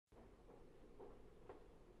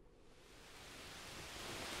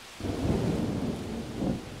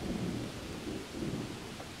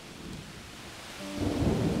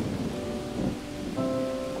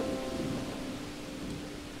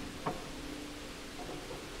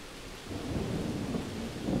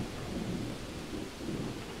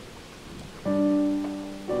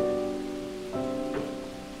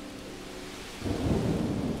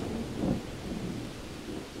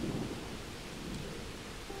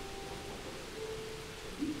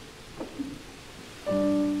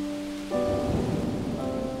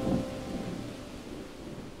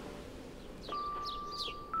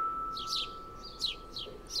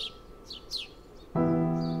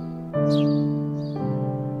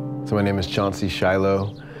So my name is Chauncey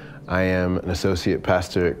Shiloh. I am an associate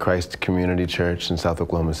pastor at Christ Community Church in South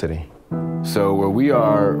Oklahoma City. So where we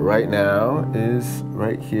are right now is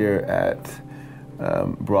right here at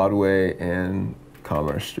Broadway and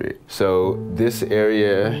Commerce Street. So this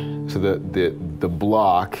area, so the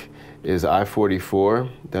block is I-44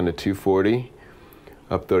 down to 240,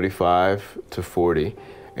 up 35 to 40.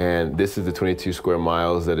 And this is the 22 square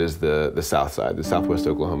miles that is the south side, the southwest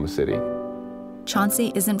Oklahoma City.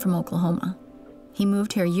 Chauncey isn't from Oklahoma. He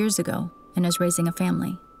moved here years ago and is raising a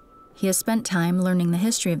family. He has spent time learning the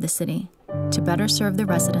history of the city to better serve the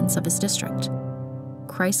residents of his district.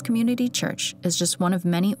 Christ Community Church is just one of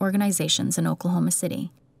many organizations in Oklahoma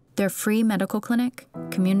City. Their free medical clinic,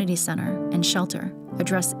 community center, and shelter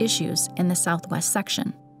address issues in the southwest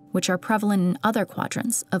section, which are prevalent in other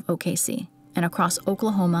quadrants of OKC and across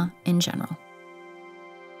Oklahoma in general.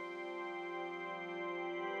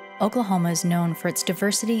 Oklahoma is known for its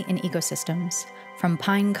diversity in ecosystems, from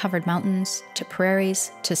pine-covered mountains to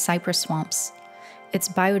prairies to cypress swamps. Its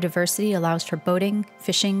biodiversity allows for boating,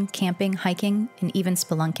 fishing, camping, hiking, and even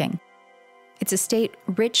spelunking. It's a state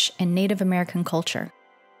rich in Native American culture,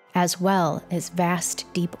 as well as vast,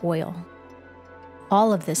 deep oil.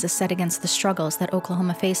 All of this is set against the struggles that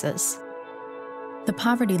Oklahoma faces. The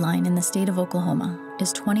poverty line in the state of Oklahoma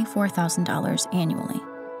is $24,000 annually.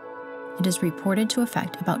 It is reported to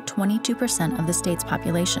affect about 22% of the state's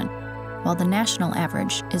population, while the national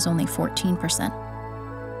average is only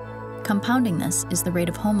 14%. Compounding this is the rate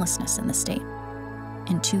of homelessness in the state.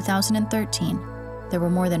 In 2013, there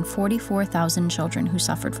were more than 44,000 children who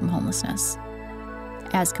suffered from homelessness.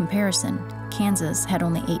 As comparison, Kansas had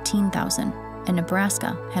only 18,000, and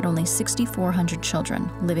Nebraska had only 6,400 children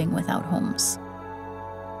living without homes.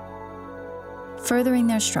 Furthering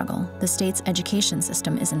their struggle, the state's education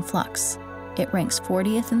system is in flux. It ranks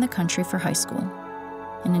 40th in the country for high school.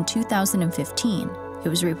 And in 2015, it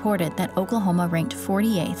was reported that Oklahoma ranked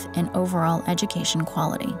 48th in overall education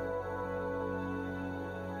quality.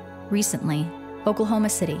 Recently, Oklahoma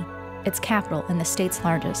City, its capital and the state's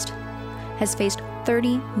largest, has faced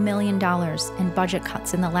 $30 million in budget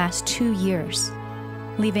cuts in the last 2 years,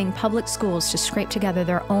 leaving public schools to scrape together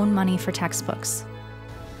their own money for textbooks.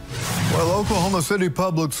 Well, Oklahoma City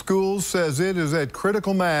Public Schools says it is at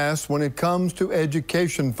critical mass when it comes to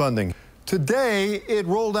education funding. Today, it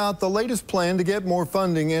rolled out the latest plan to get more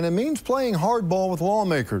funding, and it means playing hardball with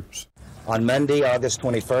lawmakers. On Monday, August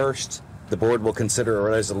 21st, the board will consider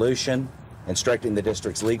a resolution instructing the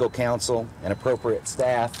district's legal counsel and appropriate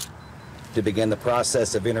staff to begin the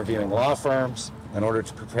process of interviewing law firms in order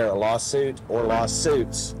to prepare a lawsuit or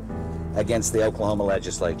lawsuits against the Oklahoma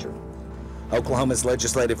legislature. Oklahoma's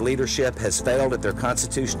legislative leadership has failed at their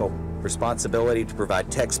constitutional responsibility to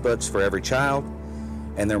provide textbooks for every child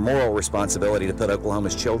and their moral responsibility to put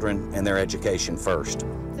Oklahoma's children and their education first.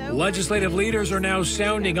 Legislative leaders are now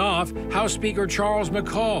sounding off. House Speaker Charles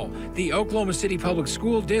McCall, the Oklahoma City Public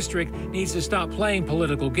School District needs to stop playing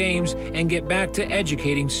political games and get back to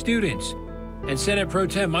educating students. And Senate Pro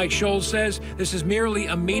Tem Mike Scholes says this is merely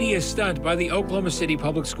a media stunt by the Oklahoma City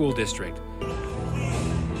Public School District.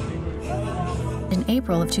 In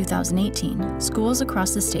April of 2018, schools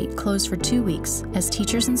across the state closed for 2 weeks as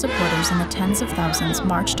teachers and supporters in the tens of thousands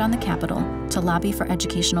marched on the Capitol to lobby for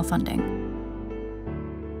educational funding.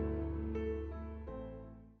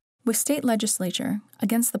 With state legislature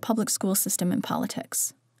against the public school system in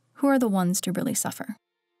politics, who are the ones to really suffer?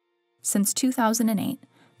 Since 2008,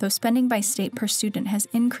 though spending by state per student has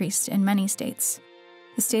increased in many states,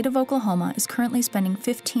 the state of Oklahoma is currently spending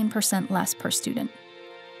 15% less per student.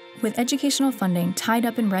 With educational funding tied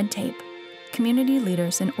up in red tape, community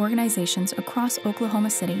leaders and organizations across Oklahoma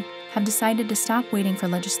City have decided to stop waiting for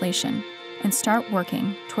legislation and start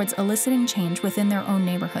working towards eliciting change within their own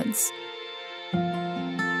neighborhoods.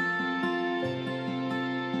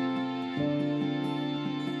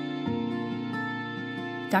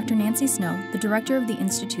 Dr. Nancy Snow, the director of the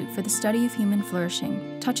Institute for the Study of Human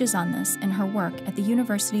Flourishing, touches on this in her work at the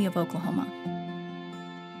University of Oklahoma.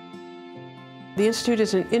 The Institute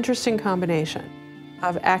is an interesting combination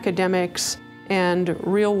of academics and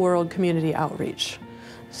real-world community outreach.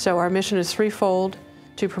 So our mission is threefold: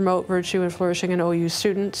 to promote virtue and flourishing in OU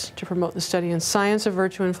students, to promote the study and science of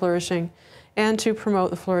virtue and flourishing, and to promote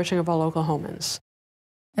the flourishing of all Oklahomans.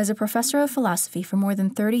 As a professor of philosophy for more than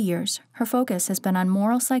 30 years, her focus has been on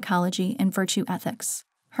moral psychology and virtue ethics.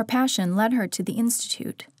 Her passion led her to the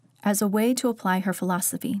Institute as a way to apply her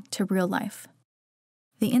philosophy to real life.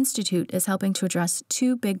 The Institute is helping to address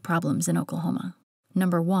two big problems in Oklahoma.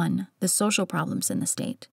 Number one, the social problems in the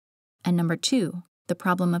state. And number two, the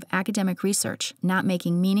problem of academic research not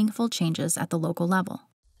making meaningful changes at the local level.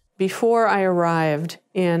 Before I arrived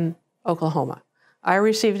in Oklahoma, I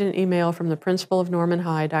received an email from the principal of Norman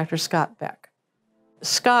High, Dr. Scott Beck.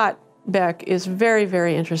 Scott Beck is very,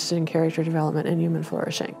 very interested in character development and human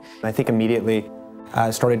flourishing. I think immediately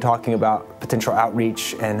started talking about potential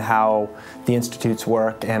outreach and how the Institute's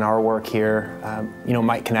work and our work here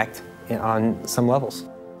might connect on some levels.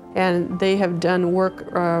 And they have done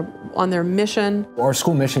work on their mission. Our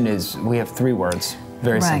school mission is, we have 3 words,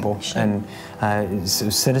 very simple, and so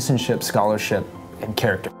citizenship, scholarship, and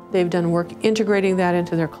character. They've done work integrating that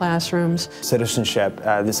into their classrooms. Citizenship,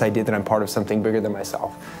 this idea that I'm part of something bigger than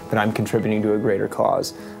myself, that I'm contributing to a greater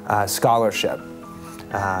cause. Scholarship,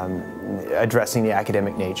 addressing the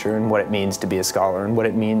academic nature and what it means to be a scholar and what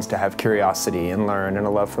it means to have curiosity and learn and a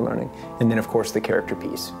love for learning. And then, of course, the character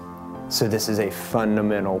piece. So this is a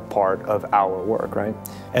fundamental part of our work, right?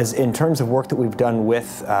 As in terms of work that we've done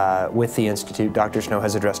with the Institute, Dr. Snow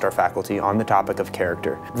has addressed our faculty on the topic of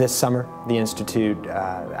character. This summer, the Institute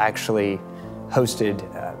actually hosted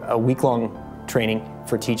a week-long training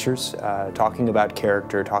for teachers, talking about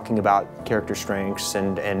character strengths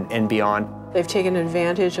and beyond. They've taken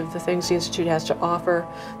advantage of the things the Institute has to offer.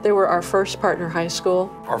 They were our first partner high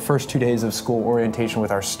school. Our first 2 days of school orientation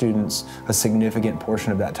with our students, a significant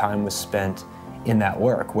portion of that time was spent in that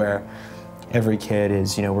work, where every kid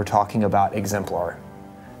is, we're talking about exemplar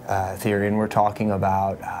theory, and we're talking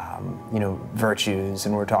about, virtues,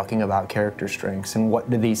 and we're talking about character strengths, and what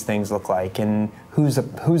do these things look like, and who's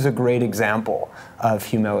a great example of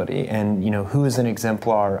humility, and who is an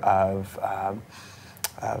exemplar of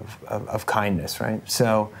kindness, right?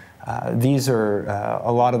 So these are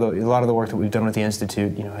a lot of the work that we've done with the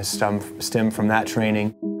Institute, has stemmed from that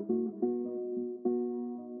training.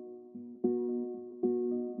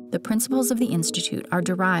 The principles of the Institute are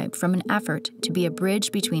derived from an effort to be a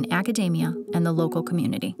bridge between academia and the local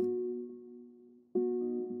community.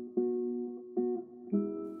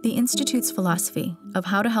 The Institute's philosophy of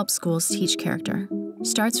how to help schools teach character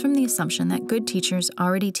starts from the assumption that good teachers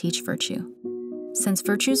already teach virtue. Since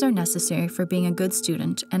virtues are necessary for being a good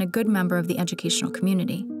student and a good member of the educational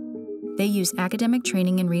community, they use academic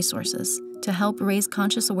training and resources to help raise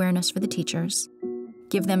conscious awareness for the teachers,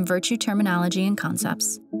 give them virtue terminology and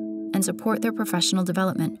concepts, and support their professional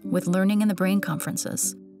development with learning in the brain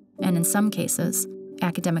conferences, and in some cases,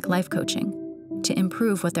 academic life coaching, to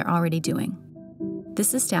improve what they're already doing.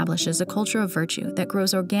 This establishes a culture of virtue that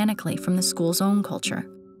grows organically from the school's own culture,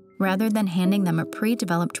 rather than handing them a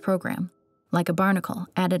pre-developed program, like a barnacle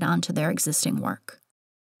added on to their existing work.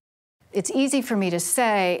 It's easy for me to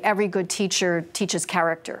say every good teacher teaches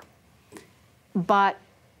character, but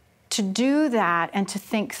to do that and to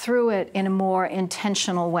think through it in a more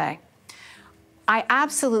intentional way. I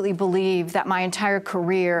absolutely believe that my entire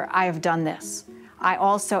career I have done this. I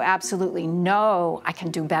also absolutely know I can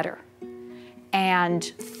do better. And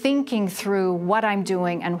thinking through what I'm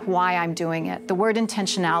doing and why I'm doing it. The word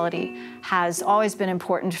intentionality has always been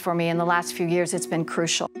important for me. In the last few years, it's been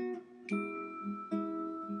crucial.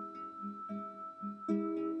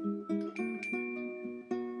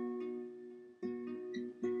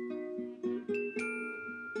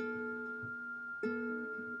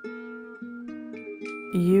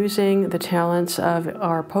 Using the talents of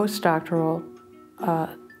our postdoctoral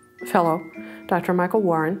fellow, Dr. Michael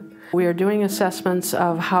Warren, we are doing assessments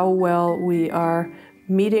of how well we are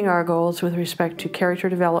meeting our goals with respect to character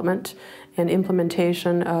development and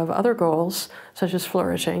implementation of other goals, such as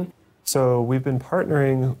flourishing. So we've been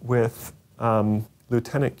partnering with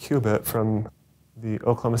Lieutenant Cubitt from the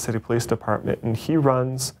Oklahoma City Police Department, and he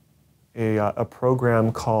runs a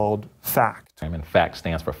program called FACT. And FACT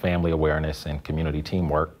stands for Family Awareness and Community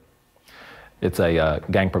Teamwork. It's a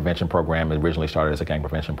gang prevention program. It originally started as a gang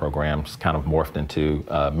prevention program. It's kind of morphed into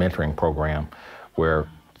a mentoring program where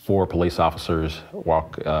 4 police officers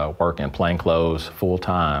work in plain clothes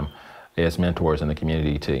full-time as mentors in the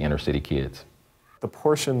community to inner city kids. The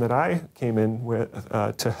portion that I came in with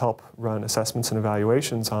to help run assessments and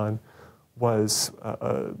evaluations on was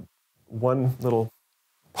one little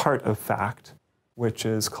part of FACT, which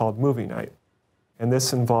is called Movie Night. And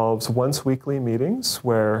this involves once weekly meetings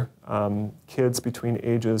where kids between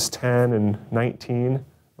ages 10 and 19,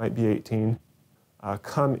 might be 18,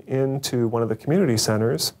 come into one of the community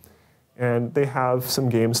centers, and they have some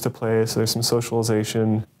games to play, so there's some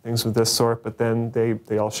socialization, things of this sort, but then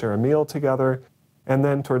they all share a meal together, and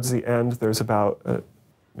then towards the end there's about a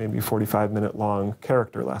maybe 45-minute long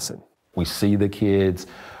character lesson. We see the kids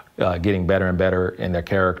getting better and better in their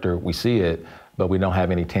character. We see it, but we don't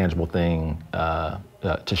have any tangible thing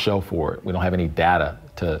to show for it. We don't have any data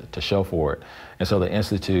to show for it. And so the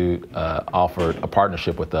Institute offered a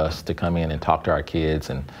partnership with us to come in and talk to our kids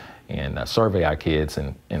and survey our kids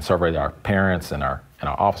and survey our parents and our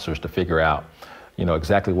officers to figure out,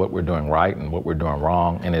 exactly what we're doing right and what we're doing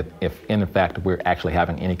wrong, and if in fact we're actually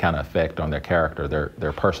having any kind of effect on their character,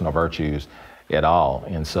 their personal virtues at all.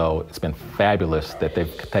 And so it's been fabulous that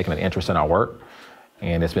they've taken an interest in our work,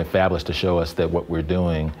 and it's been fabulous to show us that what we're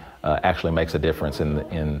doing actually makes a difference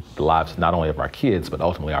in the lives not only of our kids, but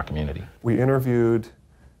ultimately our community. We interviewed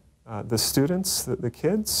the students, the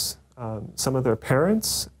kids, some of their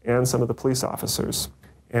parents, and some of the police officers.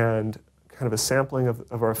 And kind of a sampling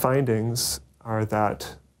of our findings are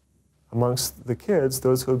that amongst the kids,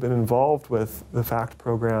 those who have been involved with the FACT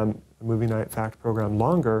program, the Movie Night FACT program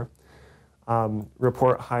longer,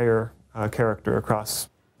 report higher character across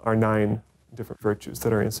our 9 different virtues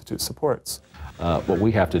that our Institute supports. What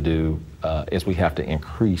we have to do is we have to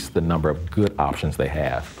increase the number of good options they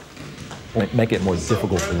have. Make it more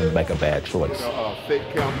difficult for them to make a bad choice. Fit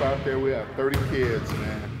camp out there, we have 30 kids,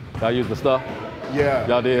 man. Y'all use the stuff? Yeah.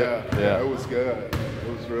 Y'all did? Yeah, it was good.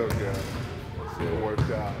 It was real good. It worked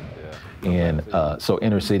out. And so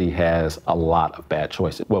inner city has a lot of bad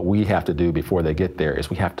choices. What we have to do before they get there is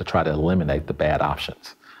we have to try to eliminate the bad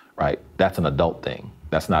options, right? That's an adult thing.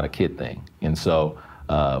 That's not a kid thing. And so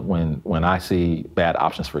when I see bad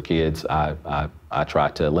options for kids, I try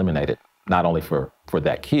to eliminate it, not only for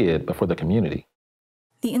that kid, but for the community.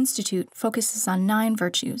 The Institute focuses on 9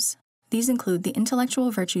 virtues. These include the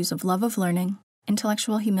intellectual virtues of love of learning,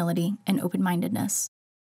 intellectual humility, and open-mindedness,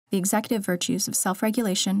 the executive virtues of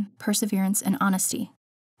self-regulation, perseverance, and honesty,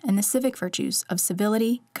 and the civic virtues of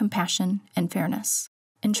civility, compassion, and fairness.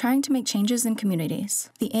 In trying to make changes in communities,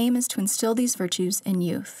 the aim is to instill these virtues in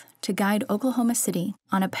youth to guide Oklahoma City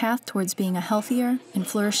on a path towards being a healthier and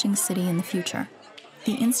flourishing city in the future.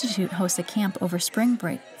 The Institute hosts a camp over spring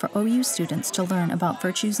break for OU students to learn about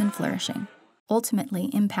virtues and flourishing, ultimately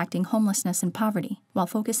impacting homelessness and poverty while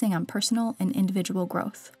focusing on personal and individual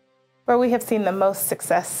growth. Where we have seen the most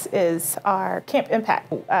success is our Camp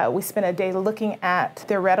Impact. We spent a day looking at the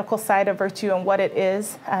theoretical side of virtue and what it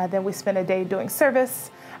is. Then we spent a day doing service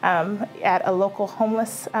at a local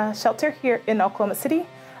homeless shelter here in Oklahoma City.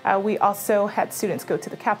 We also had students go to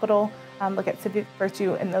the Capitol, look at civic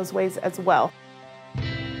virtue in those ways as well.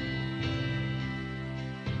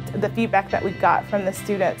 The feedback that we got from the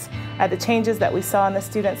students, the changes that we saw in the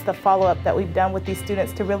students, the follow-up that we've done with these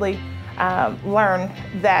students to really learn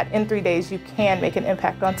that in 3 days you can make an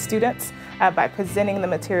impact on students by presenting the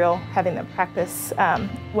material, having them practice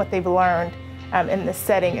what they've learned in this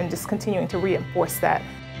setting, and just continuing to reinforce that.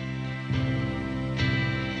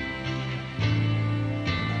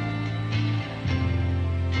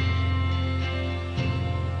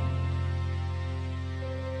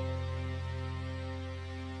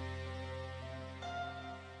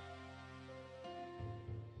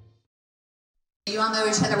 You all know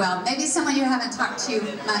each other well. Maybe someone you haven't talked to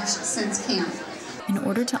much since camp. In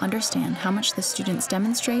order to understand how much the students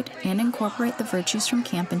demonstrate and incorporate the virtues from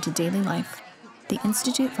camp into daily life, the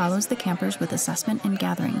Institute follows the campers with assessment and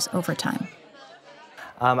gatherings over time.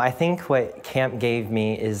 I think what camp gave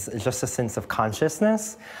me is just a sense of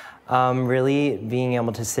consciousness, really being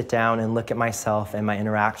able to sit down and look at myself and my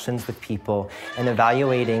interactions with people and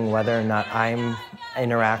evaluating whether or not I'm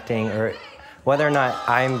interacting or whether or not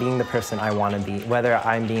I'm being the person I want to be, whether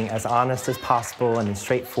I'm being as honest as possible and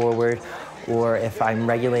straightforward, or if I'm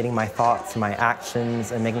regulating my thoughts and my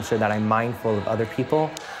actions and making sure that I'm mindful of other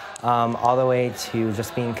people, all the way to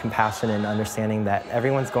just being compassionate and understanding that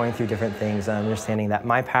everyone's going through different things and understanding that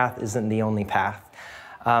my path isn't the only path.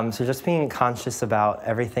 So just being conscious about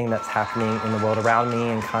everything that's happening in the world around me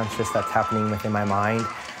and conscious that's happening within my mind,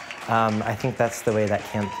 I think that's the way that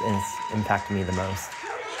camp has impacted me the most.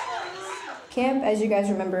 Camp, as you guys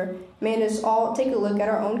remember, made us all take a look at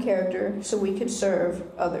our own character so we could serve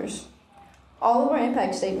others. All of our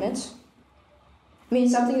impact statements mean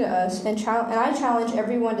something to us, and I challenge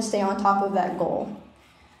everyone to stay on top of that goal.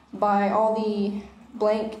 By all the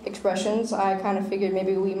blank expressions, I kind of figured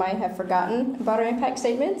maybe we might have forgotten about our impact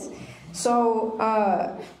statements. So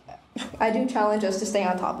I do challenge us to stay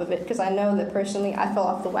on top of it, because I know that personally I fell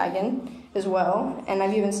off the wagon as well, and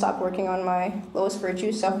I've even stopped working on my lowest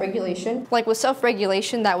virtue, self-regulation. Like with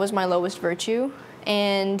self-regulation, that was my lowest virtue,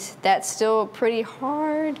 and that's still pretty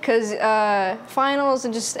hard because finals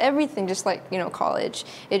and just everything, just like, you know, college,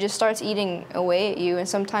 it just starts eating away at you, and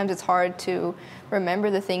sometimes it's hard to remember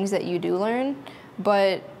the things that you do learn.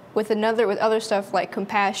 But with other stuff like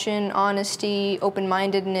compassion, honesty,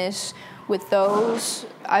 open-mindedness, with those,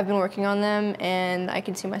 I've been working on them, and I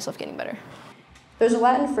can see myself getting better. There's a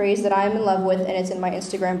Latin phrase that I am in love with, and it's in my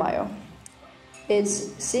Instagram bio.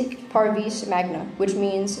 It's sic parvis magna, which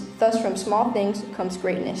means thus from small things comes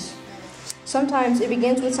greatness. Sometimes it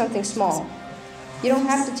begins with something small. You don't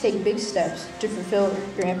have to take big steps to fulfill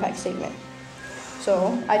your impact statement.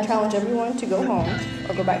 So I challenge everyone to go home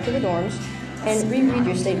or go back to the dorms and reread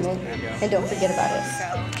your statement and don't forget about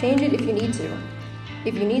it. Change it if you need to.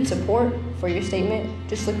 If you need support for your statement,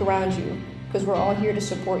 just look around you, because we're all here to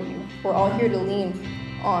support you. We're all here to lean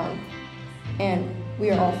on, and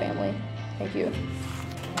we are all family. Thank you.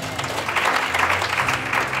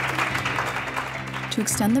 To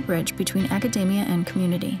extend the bridge between academia and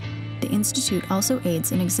community, the Institute also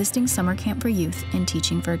aids an existing summer camp for youth in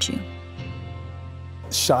teaching virtue.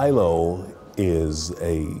 Shiloh is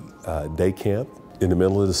a day camp in the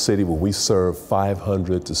middle of the city where we serve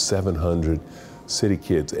 500 to 700 city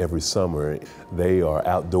kids every summer. They are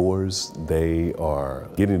outdoors. They are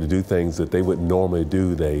getting to do things that they wouldn't normally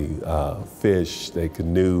do. They fish, they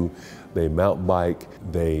canoe, they mountain bike,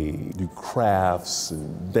 they do crafts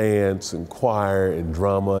and dance and choir and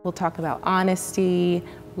drama. We'll talk about honesty,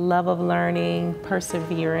 love of learning,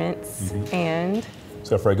 perseverance, and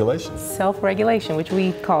self-regulation. Self-regulation, which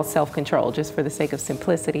we call self-control, just for the sake of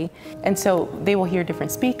simplicity. And so they will hear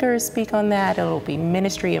different speakers speak on that. It'll be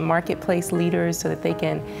ministry and marketplace leaders so that they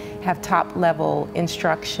can have top-level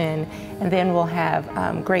instruction. And then we'll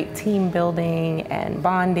have great team building and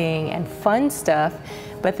bonding and fun stuff.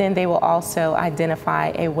 But then they will also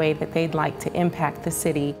identify a way that they'd like to impact the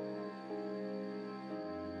city.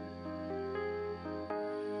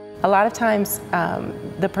 A lot of times,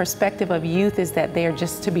 the perspective of youth is that they're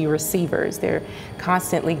just to be receivers. They're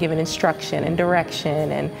constantly given instruction and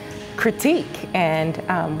direction and critique.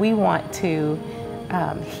 And we want to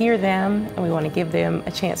hear them, and we want to give them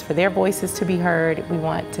a chance for their voices to be heard. We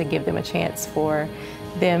want to give them a chance for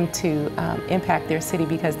them to impact their city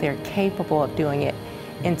because they're capable of doing it.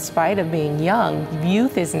 In spite of being young,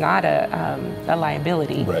 youth is not a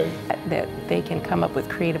liability. Right. That they can come up with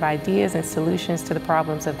creative ideas and solutions to the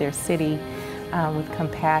problems of their city with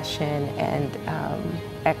compassion and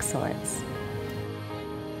excellence.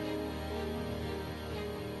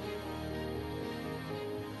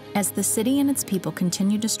 As the city and its people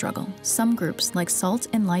continue to struggle, some groups like Salt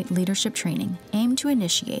and Light Leadership Training aim to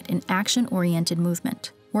initiate an action-oriented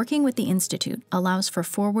movement. Working with the Institute allows for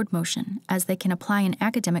forward motion as they can apply an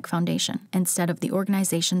academic foundation instead of the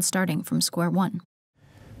organization starting from square one.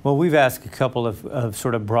 Well, we've asked a couple of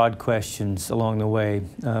sort of broad questions along the way.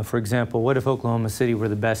 For example, what if Oklahoma City were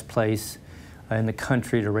the best place in the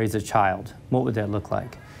country to raise a child? What would that look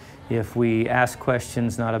like? If we ask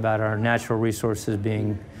questions not about our natural resources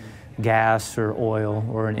being gas or oil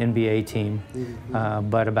or an NBA team,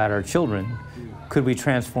 but about our children, could we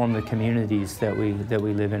transform the communities that we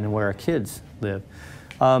live in and where our kids live?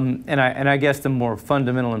 And I guess the more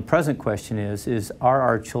fundamental and present question is are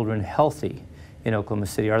our children healthy in Oklahoma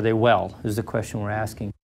City? Are they well, is the question we're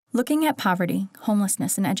asking. Looking at poverty,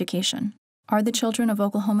 homelessness, and education, are the children of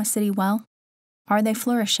Oklahoma City well? Are they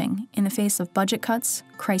flourishing in the face of budget cuts,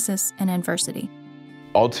 crisis, and adversity?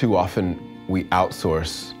 All too often, we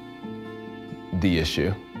outsource the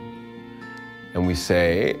issue, and we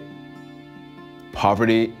say,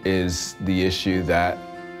 poverty is the issue that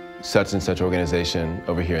such and such organization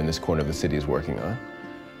over here in this corner of the city is working on.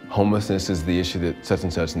 Homelessness is the issue that such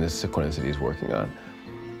and such in this corner of the city is working on.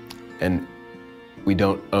 And we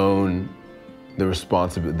don't own the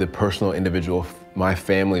responsibility, the personal, individual, my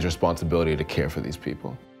family's responsibility to care for these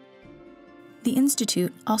people. The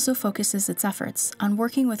Institute also focuses its efforts on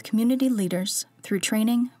working with community leaders through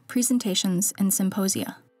training, presentations, and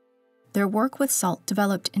symposia. Their work with SALT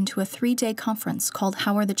developed into a 3-day conference called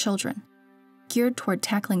How Are the Children, geared toward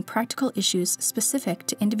tackling practical issues specific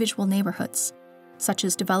to individual neighborhoods, such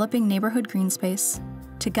as developing neighborhood green space,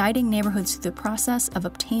 to guiding neighborhoods through the process of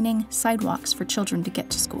obtaining sidewalks for children to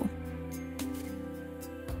get to school.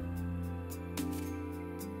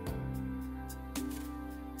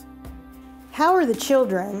 How Are the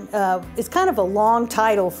Children is kind of a long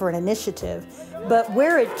title for an initiative, but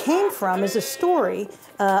where it came from is a story,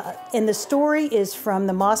 and the story is from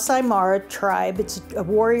the Maasai Mara tribe. It's a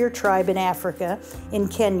warrior tribe in Africa, in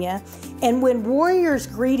Kenya, and when warriors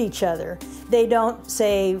greet each other, they don't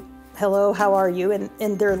say, hello, how are you,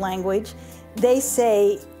 in their language. They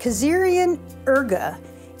say, Kazirian Urga,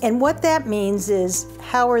 and what that means is,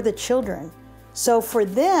 how are the children? So for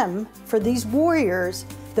them, for these warriors,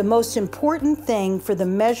 the most important thing for the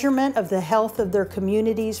measurement of the health of their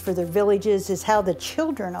communities, for their villages, is how the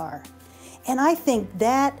children are. And I think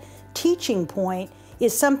that teaching point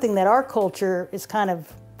is something that our culture is kind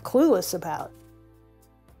of clueless about.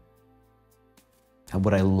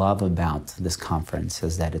 What I love about this conference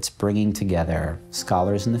is that it's bringing together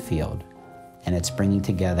scholars in the field, and it's bringing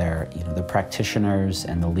together, the practitioners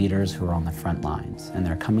and the leaders who are on the front lines, and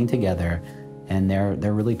they're coming together, and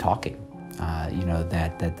they're really talking.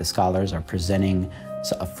 That the scholars are presenting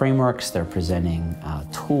frameworks, they're presenting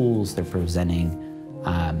tools, they're presenting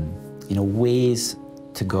ways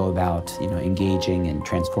to go about engaging and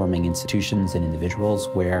transforming institutions and individuals,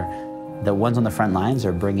 where the ones on the front lines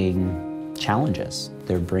are bringing challenges.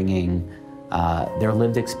 They're bringing their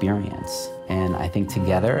lived experience. And I think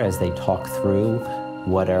together, as they talk through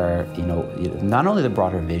what are, not only the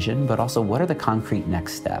broader vision, but also what are the concrete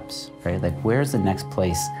next steps, right? Like, where's the next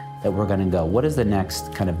place that we're gonna go? What is the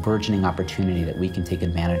next kind of burgeoning opportunity that we can take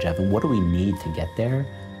advantage of? And what do we need to get there?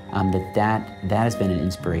 That has been an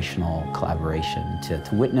inspirational collaboration to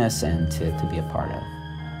witness and to be a part of.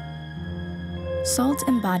 SALT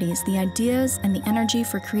embodies the ideas and the energy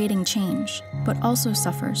for creating change, but also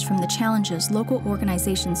suffers from the challenges local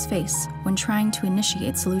organizations face when trying to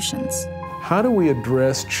initiate solutions. How do we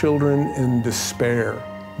address children in despair?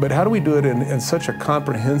 But how do we do it in such a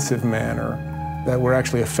comprehensive manner that we're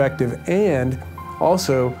actually effective? And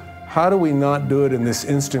also, how do we not do it in this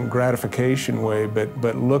instant gratification way,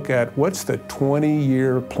 but look at what's the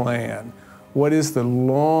 20-year plan? What is the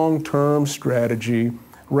long-term strategy,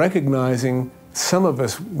 recognizing some of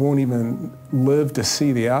us won't even live to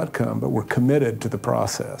see the outcome, but we're committed to the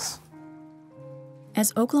process.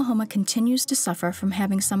 As Oklahoma continues to suffer from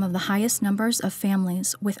having some of the highest numbers of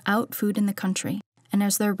families without food in the country, and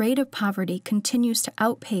as their rate of poverty continues to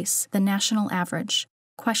outpace the national average,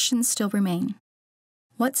 questions still remain.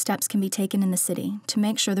 What steps can be taken in the city to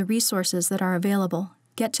make sure the resources that are available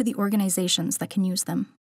get to the organizations that can use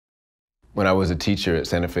them? When I was a teacher at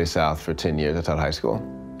Santa Fe South for 10 years, I taught high school,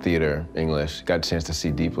 theater, English, got a chance to see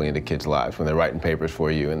deeply into kids' lives. When they're writing papers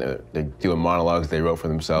for you and they're doing monologues they wrote for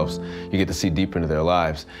themselves, you get to see deeper into their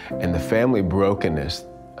lives. And the family brokenness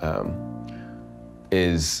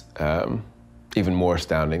is even more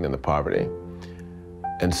astounding than the poverty.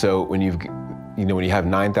 And so when you have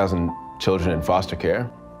 9,000 children in foster care,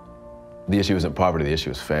 the issue isn't poverty, the issue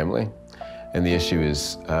is family. And the issue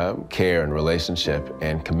is care and relationship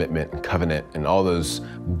and commitment and covenant and all those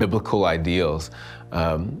biblical ideals.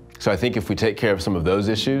 So I think if we take care of some of those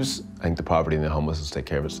issues, I think the poverty and the homelessness take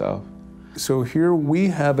care of itself. So here we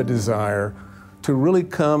have a desire to really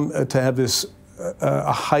come to have this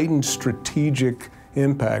a heightened strategic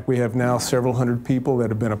impact. We have now several hundred people that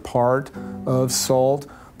have been a part of SALT.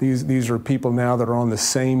 These are people now that are on the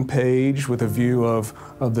same page with a view of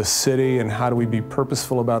the city and how do we be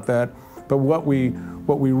purposeful about that. But what we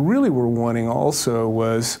really were wanting also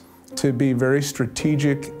was to be very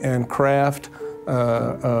strategic and craft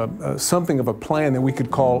something of a plan that we could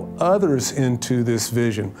call others into this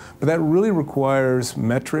vision. But that really requires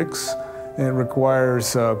metrics, and it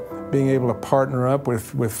requires being able to partner up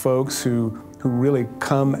with folks who really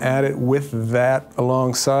come at it with that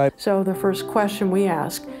alongside. So the first question we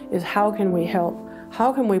ask is, how can we help?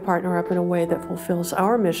 How can we partner up in a way that fulfills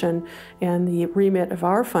our mission and the remit of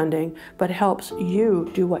our funding, but helps you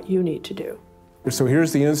do what you need to do? So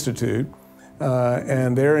here's the Institute,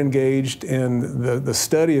 and they're engaged in the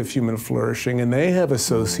study of human flourishing, and they have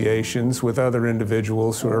associations with other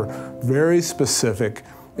individuals who are very specific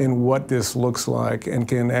in what this looks like and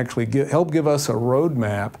can actually help give us a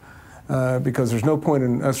roadmap, because there's no point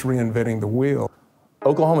in us reinventing the wheel.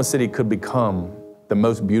 Oklahoma City could become the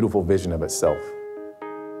most beautiful vision of itself.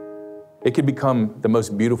 It could become the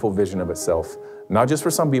most beautiful vision of itself, not just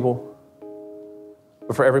for some people,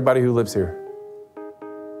 but for everybody who lives here.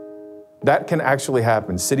 That can actually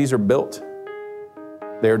happen. Cities are built,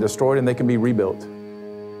 they are destroyed, and they can be rebuilt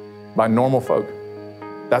by normal folk.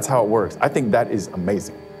 That's how it works. I think that is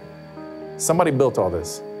amazing. Somebody built all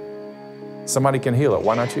this. Somebody can heal it.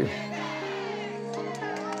 Why not you?